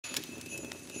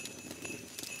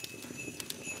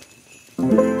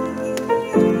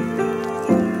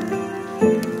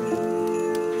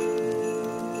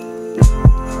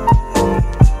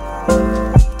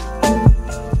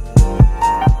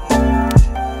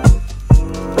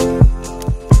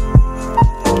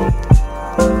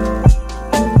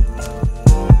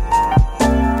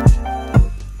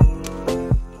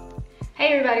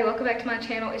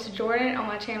channel. It's Jordan. On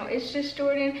my channel, it's just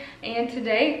Jordan. And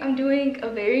today I'm doing a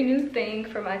very new thing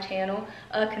for my channel.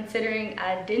 Considering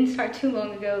I didn't start too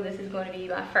long ago, this is going to be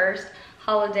my first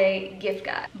holiday gift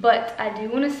guide. But I do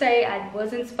want to say I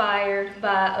was inspired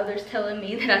by others telling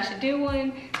me that I should do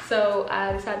one. So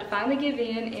I decided to finally give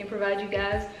in and provide you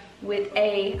guys with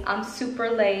a I'm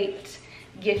super late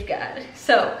gift guide.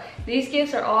 So these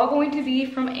gifts are all going to be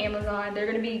from Amazon. They're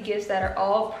going to be gifts that are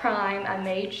all Prime. I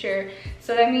made sure.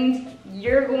 So that means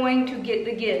you're going to get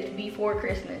the gift before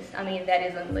Christmas. I mean, that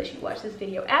is unless you watch this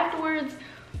video afterwards,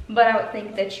 but I would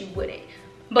think that you wouldn't.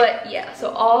 But yeah,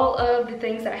 so all of the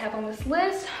things that I have on this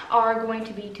list are going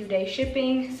to be 2-day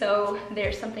shipping. So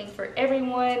there's something for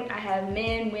everyone. I have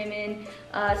men, women,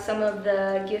 some of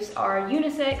the gifts are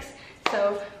unisex.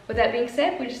 So with that being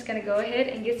said, we're just gonna go ahead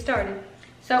and get started.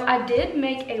 So I did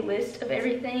make a list of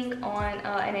everything on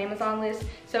an Amazon list.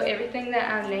 So everything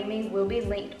that I'm naming will be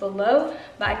linked below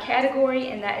by category,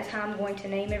 and that is how I'm going to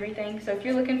name everything. So if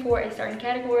you're looking for a certain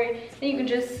category, then you can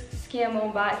just skim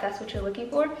on by if that's what you're looking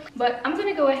for. But I'm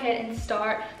gonna go ahead and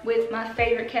start with my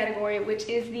favorite category, which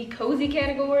is the cozy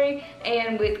category.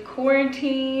 And with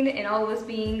quarantine and all of us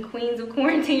being queens of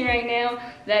quarantine right now,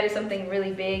 that is something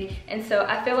really big. And so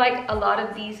I feel like a lot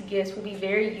of these gifts will be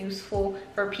very useful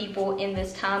for people in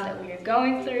this time that we are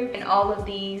going through. And all of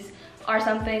these are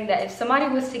something that if somebody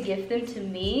was to gift them to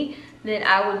me, then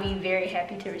I would be very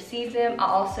happy to receive them. I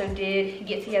also did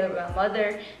get together with my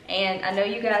mother, and I know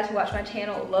you guys who watch my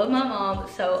channel love my mom,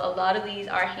 so a lot of these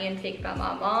are handpicked by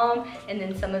my mom and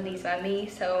then some of these by me.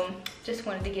 So just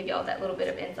wanted to give y'all that little bit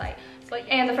of insight.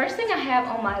 And the first thing I have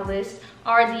on my list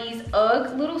are these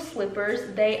UGG little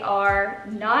slippers. They are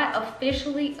not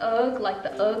officially UGG, like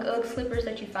the UGG slippers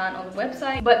that you find on the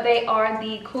website, but they are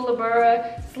the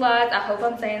Koolaburra slides. I hope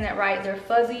I'm saying that right. They're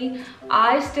fuzzy.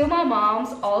 I steal my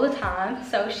mom's all the time,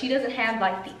 so she doesn't have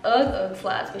like the UGG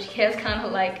slides, but she has kind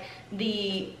of like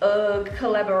the UGG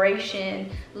collaboration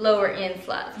lower end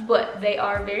slides. But they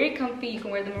are very comfy. You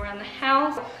can wear them around the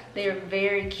house. They're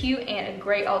very cute and a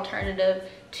great alternative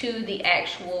to the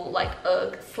actual like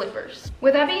UGG slippers.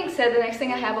 With that being said, the next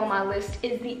thing I have on my list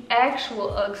is the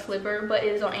actual UGG slipper, but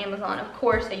it is on Amazon, of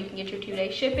course, so you can get your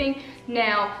 2-day shipping.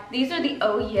 Now, these are the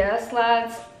Oh Yeah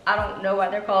slides. I don't know why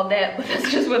they're called that, but that's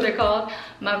just what they're called.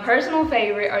 My personal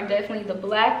favorite are definitely the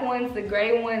black ones, the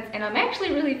gray ones, and I'm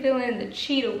actually really feeling the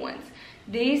cheetah ones.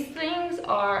 These things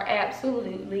are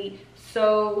absolutely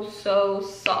so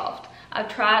soft. I've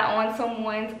tried on some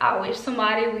ones. I wish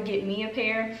somebody would get me a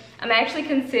pair. I'm actually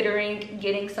considering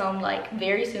getting some like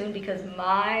very soon because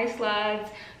my slides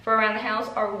for around the house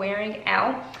are wearing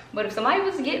out. But if somebody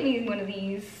was to get me one of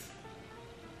these,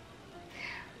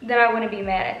 then I wouldn't be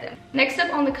mad at them. Next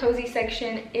up on the cozy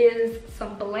section is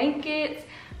some blankets.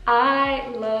 I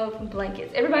love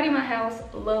blankets. Everybody in my house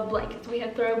love blankets. We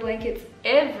have throw blankets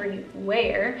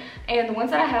everywhere, and the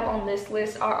ones that I have on this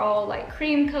list are all like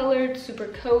cream colored, super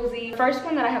cozy. The first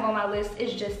one that I have on my list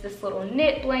is just this little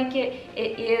knit blanket.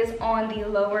 It is on the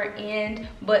lower end,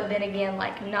 but then again,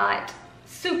 like not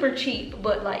super cheap,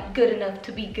 but like good enough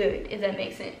to be good, if that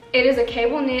makes sense. It is a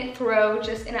cable knit throw,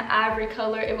 just in an ivory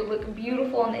color. It would look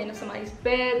beautiful on the end of somebody's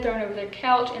bed, thrown over their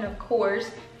couch, and of course,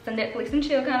 it's a Netflix and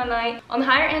chill kind of night. On the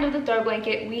higher end of the throw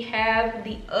blanket, we have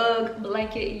the UGG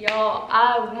blanket. Y'all,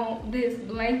 I want this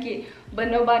blanket, but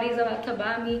nobody's about to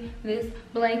buy me this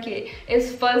blanket.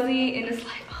 It's fuzzy and it's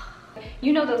like, oh.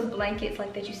 You know those blankets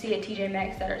like that you see at TJ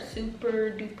Maxx that are super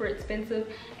duper expensive,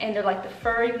 and they're like the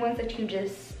furry ones that you can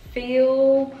just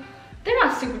feel. They're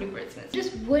not super duper expensive.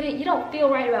 You don't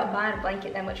feel right about buying a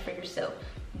blanket that much for yourself.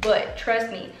 But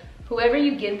trust me, whoever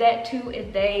you give that to,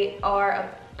 if they are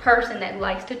a person that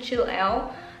likes to chill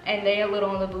out and they're a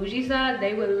little on the bougie side,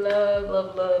 they would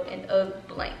love an UGG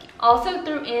blanket. Also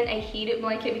threw in a heated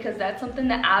blanket because that's something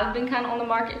that I've been kind of on the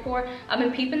market for. I've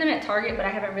been peeping them at Target, but I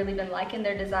haven't really been liking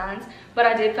their designs. But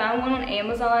I did find one on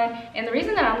Amazon, and the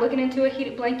reason that I'm looking into a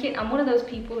heated blanket, I'm one of those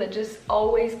people that just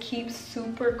always keeps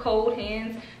super cold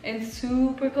hands and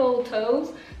super cold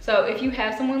toes. So if you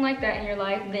have someone like that in your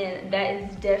life, then that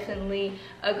is definitely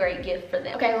a great gift for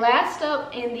them. Okay, last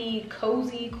up in the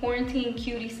cozy quarantine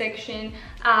cutie section,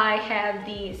 I have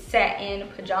the satin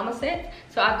pajama set.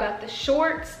 So I've got the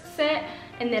shorts set,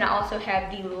 and then I also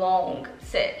have the long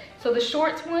set. So the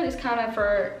shorts one is kind of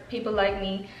for people like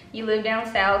me. You live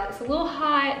down south, it's a little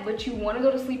hot, but you want to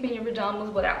go to sleep in your pajamas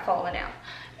without falling out.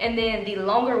 And then the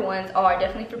longer ones are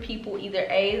definitely for people either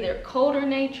A, they're colder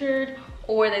natured,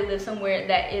 or they live somewhere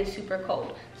that is super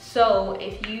cold. So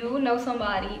if you know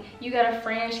somebody, you got a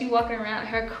friend, she walking around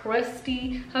her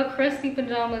crusty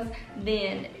pajamas,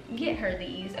 then get her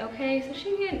these, okay? So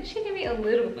she can be a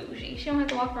little bougie. She don't have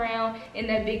to walk around in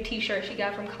that big t-shirt she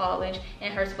got from college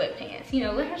and her sweatpants. You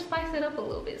know, let her spice it up a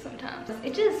little bit sometimes.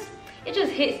 It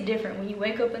just hits different when you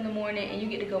wake up in the morning and you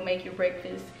get to go make your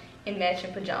breakfast in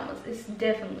matching pajamas. It's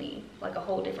definitely like a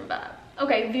whole different vibe.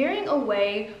 Okay, veering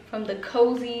away from the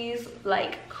cozies,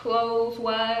 like clothes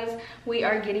wise, we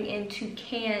are getting into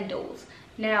candles.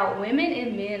 Now, women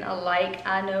and men alike,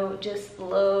 I know, just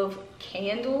love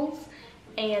candles.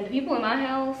 And the people in my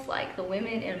house, like the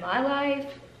women in my life,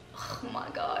 oh my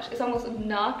gosh, it's almost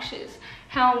obnoxious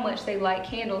how much they like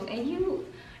candles. And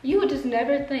you would just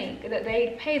never think that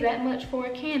they'd pay that much for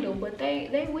a candle, but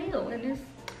they will, and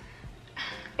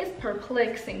it's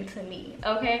perplexing to me,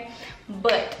 okay?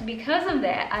 But because of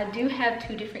that, I do have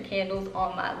two different candles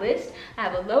on my list. I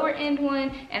have a lower end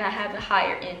one and I have a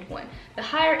higher end one. The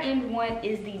higher end one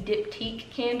is the Diptyque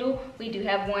candle. We do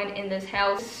have one in this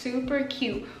house, super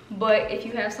cute, but if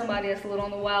you have somebody that's a little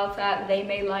on the wild side, they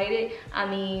may light it. I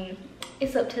mean,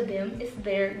 it's up to them, it's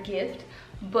their gift.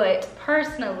 But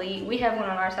personally, we have one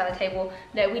on our side of the table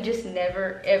that we just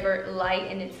never ever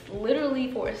light, and it's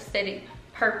literally for aesthetic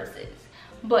purposes.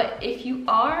 But if you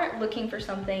are looking for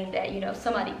something that, you know,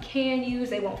 somebody can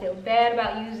use, they won't feel bad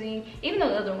about using, even though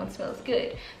the other one smells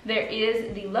good, there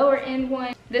is the lower end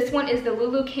one. This one is the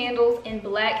Lulu candles in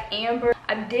Black Amber.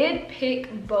 I did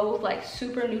pick both like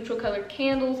super neutral colored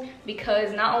candles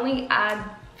because not only I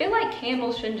feel like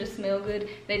candles shouldn't just smell good,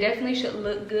 they definitely should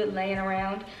look good laying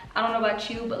around. I don't know about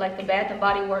you, but like the Bath and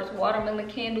Body Works watermelon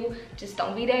candle just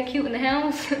don't be that cute in the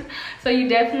house. So you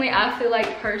definitely, I feel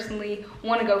like personally,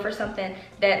 want to go for something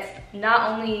that's not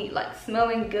only like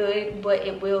smelling good, but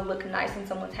it will look nice in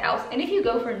someone's house. And if you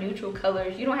go for neutral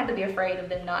colors, you don't have to be afraid of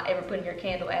them not ever putting your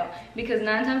candle out, because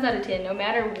 9 times out of 10, no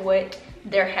matter what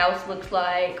their house looks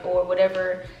like or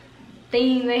whatever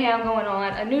theme they have going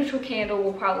on, a neutral candle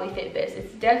will probably fit best.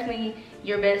 It's definitely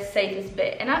your best, safest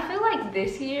bet. And I feel like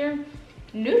this year,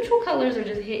 neutral colors are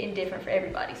just hitting different for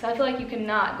everybody. So I feel like you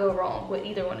cannot go wrong with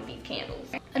either one of these candles.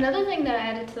 Another thing that I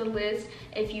added to the list,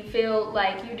 if you feel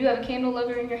like you do have a candle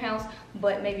lover in your house,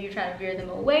 but maybe you're trying to veer them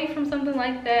away from something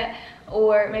like that,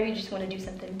 or maybe you just want to do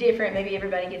something different, maybe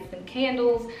everybody gets them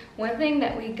candles. One thing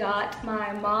that we got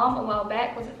my mom a while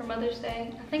back, was it for Mother's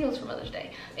Day? I think it was for Mother's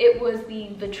Day. It was the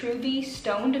Vitruvi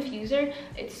Stone Diffuser.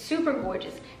 It's super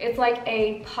gorgeous. It's like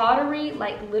a pottery,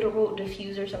 like literal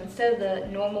diffuser. So instead of the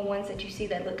normal ones that you see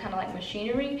that look kind of like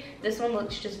machinery, this one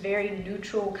looks just very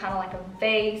neutral, kind of like a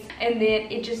vase. And then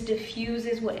it just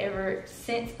diffuses whatever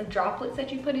scents of droplets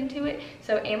that you put into it.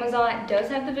 So Amazon does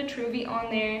have the Vitruvi on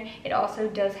there. It also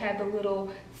does have the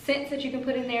little scents that you can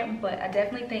put in there, but I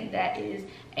definitely think that is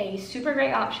a super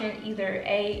great option, either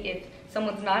A, if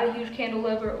someone's not a huge candle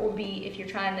lover, or B, if you're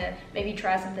trying to maybe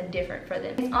try something different for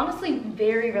them. It's honestly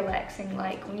very relaxing.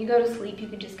 Like when you go to sleep, you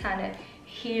can just kind of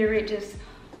hear it just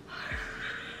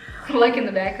like in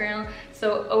the background.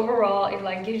 So overall, it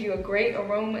like gives you a great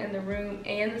aroma in the room,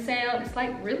 and the sound, it's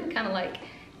like really kind of like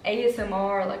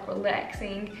ASMR, like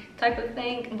relaxing type of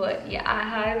thing. But yeah, I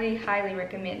highly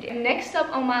recommend it. Next up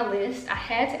on my list, I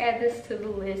had to add this to the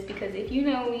list because if you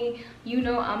know me, you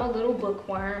know I'm a little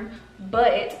bookworm,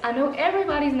 but I know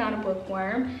everybody's not a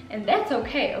bookworm, and that's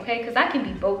okay, because I can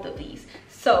be both of these.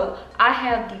 So I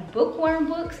have the bookworm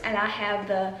books and I have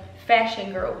the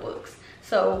fashion girl books.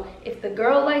 So if the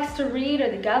girl likes to read or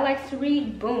the guy likes to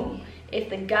read, boom. If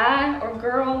the guy or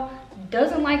girl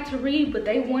doesn't like to read but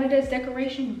they want it as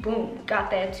decoration, boom, got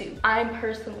that too. I'm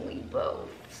personally both.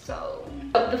 So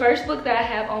the first book that I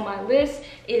have on my list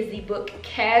is the book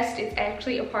Caste. It's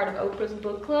actually a part of Oprah's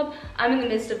book club. I'm in the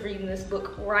midst of reading this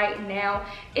book right now.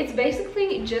 It's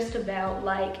basically just about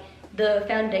like the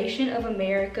foundation of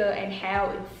America and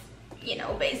how it's, you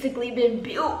know, basically been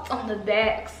built on the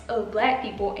backs of Black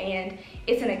people, and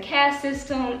it's in a caste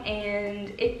system, and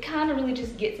it kind of really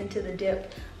just gets into the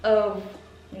depth of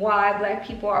why Black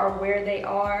people are where they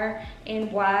are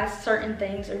and why certain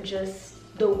things are just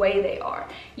the way they are.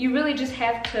 You really just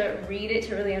have to read it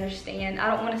to really understand. I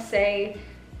don't want to say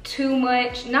too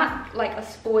much, not like a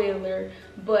spoiler,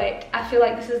 but I feel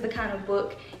like this is the kind of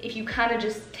book, if you kind of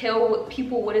just tell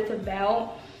people what it's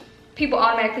about, people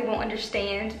automatically won't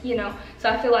understand, you know. So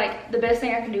I feel like the best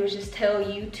thing I can do is just tell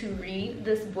you to read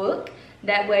this book.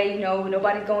 That way, you know,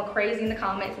 nobody's going crazy in the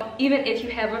comments. Even if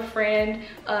you have a friend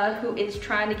who is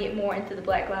trying to get more into the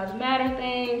Black Lives Matter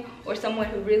thing, or someone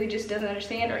who really just doesn't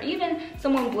understand, or even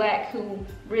someone Black who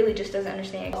really just doesn't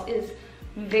understand, is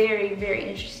very, very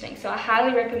interesting. So I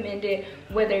highly recommend it,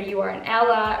 whether you are an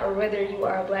ally or whether you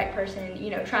are a Black person, you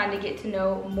know, trying to get to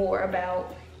know more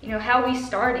about, you know, how we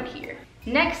started here.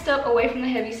 Next up, away from the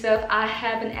heavy stuff, I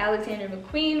have an Alexander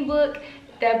McQueen book.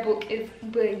 That book is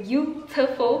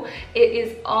beautiful. It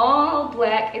is all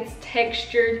black, it's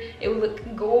textured. It would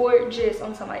look gorgeous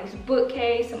on somebody's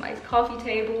bookcase, somebody's coffee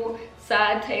table,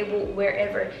 side table,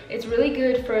 wherever. It's really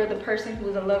good for the person who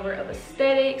is a lover of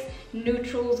aesthetics,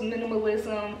 neutrals,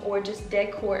 minimalism, or just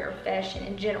decor or fashion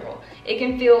in general. It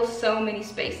can fill so many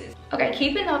spaces. Okay,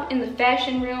 keeping up in the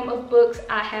fashion realm of books,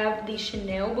 I have the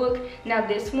Chanel book. Now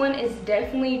this one is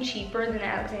definitely cheaper than the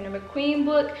Alexander McQueen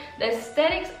book. The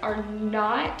aesthetics are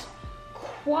not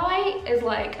quite as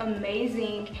like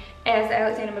amazing as the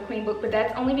Alexander McQueen book, but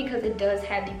that's only because it does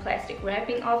have the plastic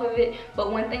wrapping off of it.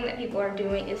 But one thing that people are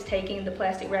doing is taking the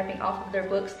plastic wrapping off of their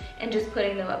books and just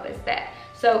putting them up as that.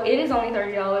 So it is only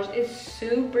 $30. It's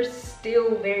super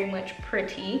still very much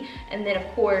pretty. And then of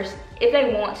course, if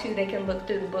they want to, they can look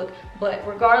through the book. But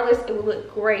regardless, it will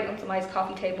look great on somebody's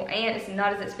coffee table, and it's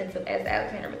not as expensive as the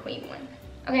Alexander McQueen one.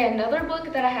 Okay, another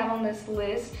book that I have on this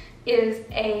list is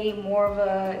a more of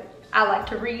a I like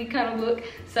to read kind of book.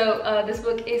 So this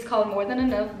book is called More Than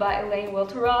Enough by Elaine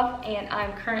Welteroth, and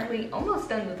I'm currently almost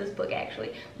done with this book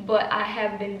actually, but I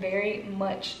have been very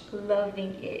much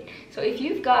loving it. So if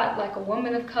you've got like a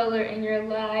woman of color in your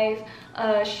life,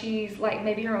 she's like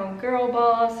maybe her own girl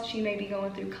boss, she may be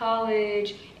going through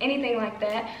college, anything like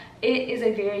that, it is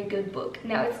a very good book.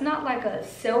 Now it's not like a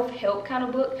self-help kind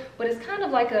of book, but it's kind of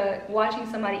like a watching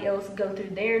somebody else go through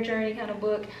their journey kind of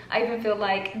book. I even feel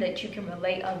like that you can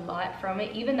relate a lot from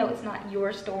it, even though it's not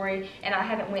your story and I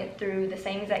haven't went through the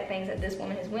same exact things that this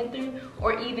woman has went through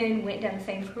or even went down the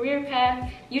same career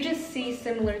path. You just see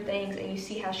similar things and you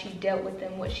see how she dealt with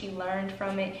them, what she learned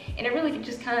from it, and it really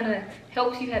just kind of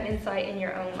helps you have insight in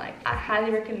your own life. I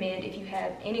highly recommend if you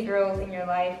have any girls in your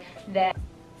life that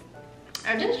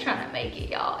are just trying to make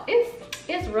it, y'all.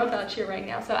 It's rough out here right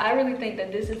now, so I really think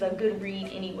that this is a good read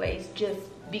anyways, just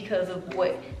because of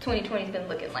what 2020 has been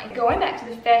looking like. Going back to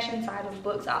the fashion side of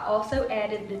books, I also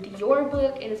added the Dior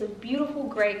book. It is a beautiful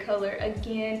gray color.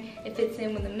 Again, it fits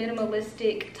in with a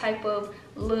minimalistic type of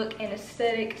look and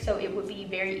aesthetic, so it would be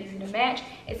very easy to match.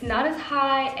 It's not as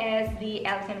high as the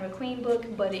Alexander McQueen book,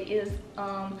 but it is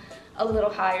a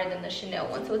little higher than the Chanel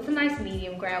one, so it's a nice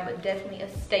medium ground, but definitely a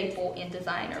staple in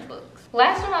designer books.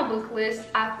 Last on my book list,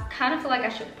 I kind of feel like I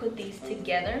should put these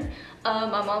together.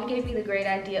 My mom gave me the great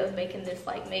idea of making this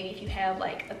like maybe if you have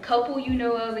like a couple you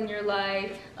know of in your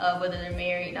life, whether they're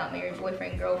married, not married,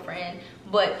 boyfriend, girlfriend,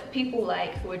 but people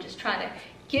like who are just trying to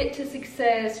get to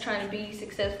success, trying to be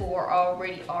successful or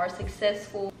already are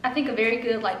successful. I think a very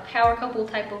good like power couple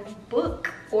type of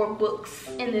book, or books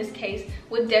in this case,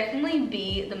 would definitely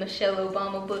be the Michelle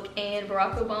Obama book and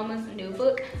Barack Obama's new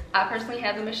book. I personally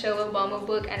have the Michelle Obama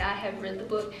book and I have read the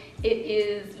book. It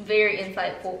is very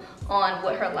insightful on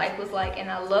what her life was like, and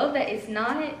I love that it's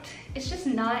just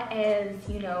not as,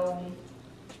 you know,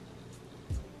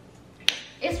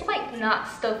 it's like not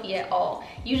stuffy at all.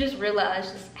 You just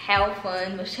realize just how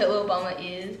fun Michelle Obama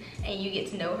is and you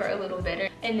get to know her a little better.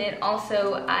 And then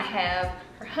also I have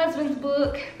her husband's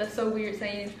book. That's so weird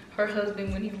saying her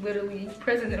husband when he's literally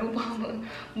President Obama,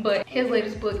 but his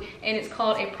latest book, and it's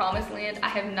called A Promised Land. I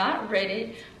have not read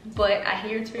it, but I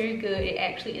hear it's very good. It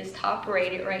actually is top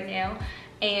rated right now,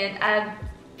 and I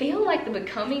feel like the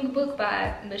Becoming book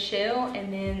by Michelle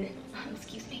and then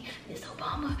excuse me, Miss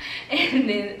Obama, and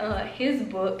then his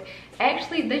book,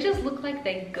 actually they just look like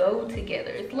they go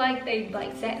together. It's like they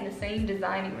like sat in the same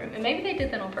designing room, and maybe they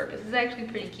did that on purpose. It's actually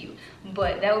pretty cute,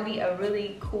 but that would be a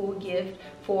really cool gift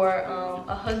for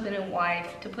a husband and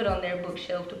wife to put on their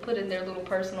bookshelf, to put in their little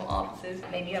personal offices.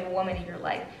 Maybe you have a woman in your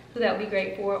life who that would be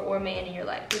great for, or a man in your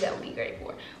life who that would be great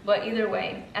for. But either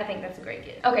way, I think that's a great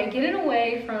gift. Okay, getting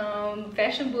away from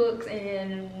fashion books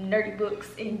and nerdy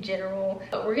books in general,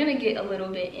 but we're gonna get a little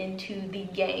bit into the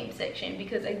game section,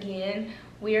 because again,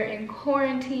 we're in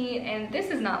quarantine, and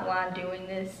this is not why I'm doing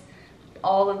this,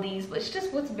 all of these, but it's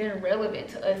just what's been relevant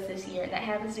to us this year, and that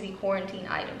happens to be quarantine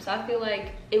items. So I feel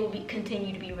like it will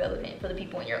continue to be relevant for the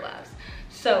people in your lives.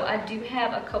 So I do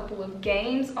have a couple of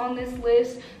games on this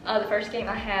list. The first game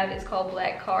I have is called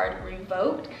Black Card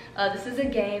Revoked. This is a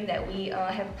game that we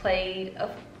have played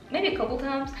maybe a couple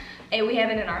times, and we have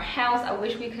it in our house. I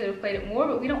wish we could have played it more,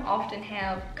 but we don't often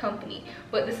have company.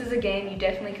 But this is a game you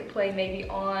definitely could play maybe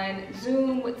on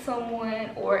Zoom with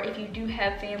someone, or if you do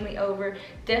have family over,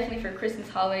 definitely for Christmas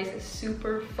holidays. It's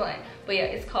super fun. But But yeah,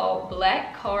 it's called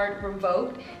Black Card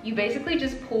Revoked. You basically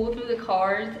just pull through the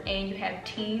cards and you have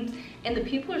teams, and the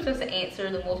people are supposed to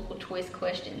answer the multiple choice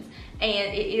questions,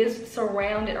 and it is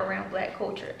surrounded around Black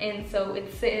culture. And so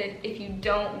it said if you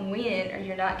don't win or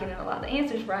you're not getting a lot of the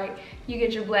answers right, you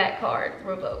get your Black card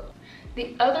revoked.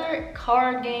 The other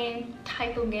card game,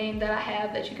 type of game that I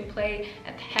have that you can play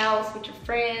at the house with your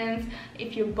friends,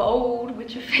 if you're bold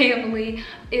with your family,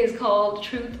 is called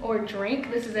Truth or Drink.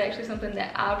 This is actually something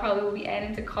that I probably will be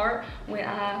adding to cart when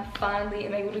I finally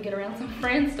am able to get around some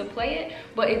friends to play it.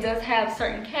 But it does have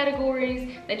certain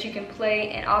categories that you can play,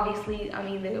 and obviously, I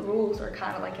mean, the rules are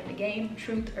kind of like in the game,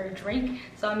 Truth or Drink.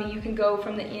 So I mean, you can go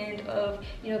from the end of,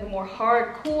 you know, the more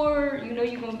hardcore, you know,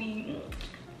 you're gonna be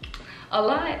a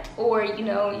lot, or you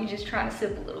know, you just trying to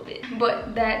sip a little bit.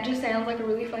 But that just sounds like a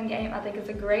really fun game. I think it's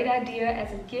a great idea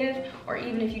as a gift, or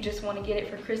even if you just want to get it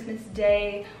for Christmas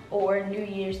Day or New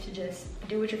Year's to just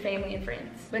do with your family and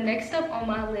friends. But next up on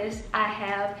my list I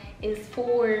have is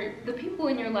for the people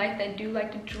in your life that do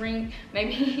like to drink.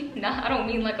 Maybe not, I don't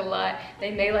mean like a lot.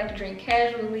 They may like to drink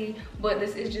casually, but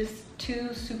this is just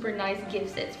 2 super nice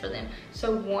gift sets for them.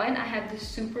 So one, I have this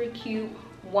super cute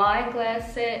wine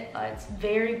glass set. It's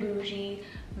very bougie,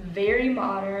 very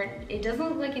modern. It doesn't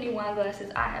look like any wine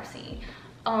glasses I have seen.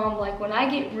 Like when I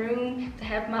get room to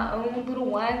have my own little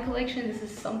wine collection, this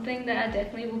is something that I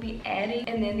definitely will be adding.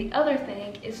 And then the other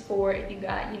thing is for if you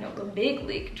got, you know, the big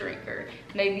league drinker,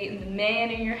 maybe the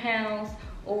man in your house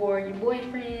or your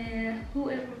boyfriend,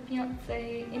 whoever,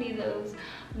 fiance, any of those,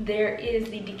 there is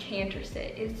the decanter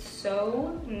set. It's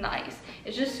so nice.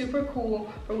 It's just super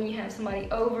cool for when you have somebody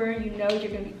over. You know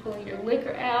you're gonna be pulling your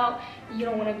liquor out. You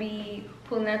don't want to be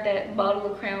pulling out that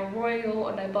bottle of Crown Royal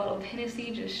or that bottle of Hennessy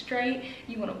just straight.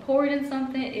 You want to pour it in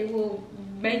something. It will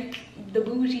make the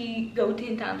bougie go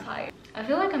 10 times higher. I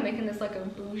feel like I'm making this like a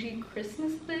bougie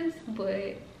Christmas list,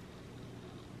 but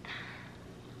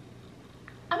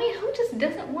I mean, who just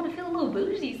doesn't want to feel a little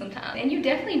bougie sometimes? And you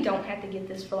definitely don't have to get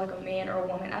this for like a man or a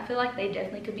woman. I feel like they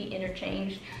definitely could be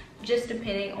interchanged just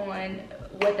depending on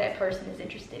what that person is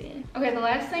interested in. Okay, the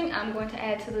last thing I'm going to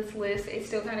add to this list, it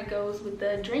still kind of goes with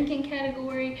the drinking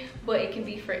category, but it can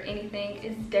be for anything,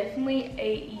 is definitely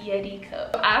a Yeti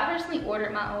cup. I personally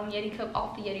ordered my own Yeti cup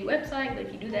off the Yeti website, but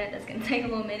if you do that, that's gonna take a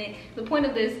little minute. The point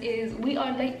of this is we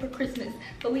are late for Christmas,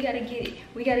 but we gotta get it.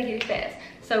 We gotta get it fast.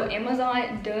 So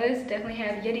Amazon does definitely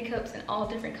have Yeti cups in all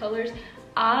different colors.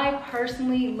 I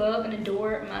personally love and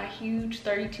adore my huge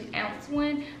 32-ounce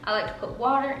one. I like to put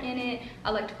water in it.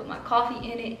 I like to put my coffee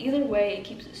in it. Either way, it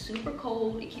keeps it super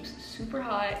cold. It keeps it super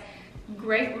hot.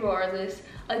 Great regardless.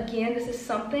 Again, this is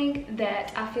something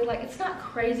that I feel like it's not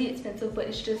crazy expensive, but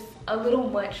it's just a little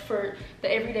much for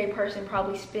the everyday person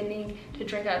probably spending to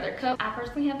drink out of their cup. I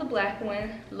personally have the black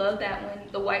one. Love that one.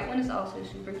 The white one is also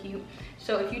super cute.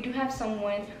 So if you do have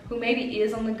someone who maybe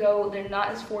is on the go, they're not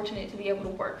as fortunate to be able to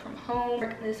work from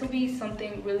home, this will be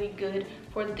something really good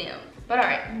for them. But all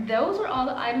right, those are all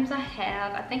the items I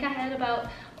have. I think I had about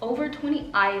over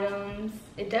 20 items.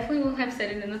 It definitely will have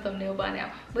said it in the thumbnail by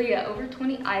now. But yeah, over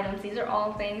 20 items. These are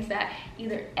all things that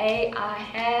either A, I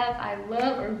have, I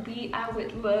love, or B, I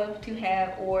would love to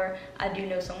have, or I do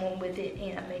know someone with it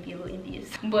and I may be a little envious.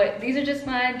 But these are just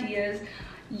my ideas.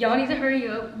 Y'all need to hurry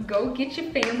up, go get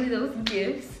your family those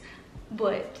gifts,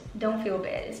 but don't feel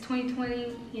bad. It's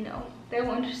 2020, you know, they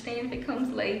will understand if it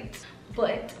comes late.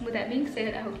 But with that being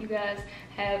said, I hope you guys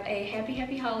have a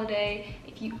happy holiday.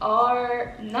 If you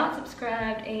are not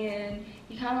subscribed and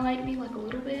you kind of like me like a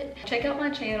little bit, check out my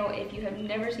channel if you have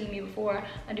never seen me before.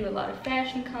 I do a lot of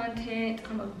fashion content.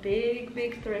 I'm a big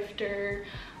thrifter.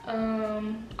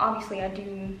 Obviously I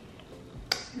do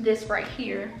this right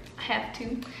here, I have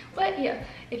to. But yeah,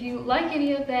 if you like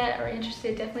any of that or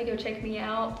interested, definitely go check me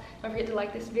out. Don't forget to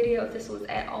like this video if this was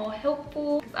at all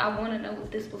helpful, because I want to know if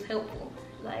this was helpful.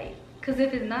 Like, because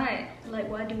if it's not, like,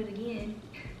 why do it again?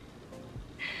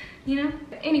 You know?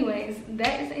 Anyways,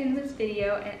 that is the end of this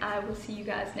video, and I will see you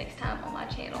guys next time on my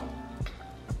channel.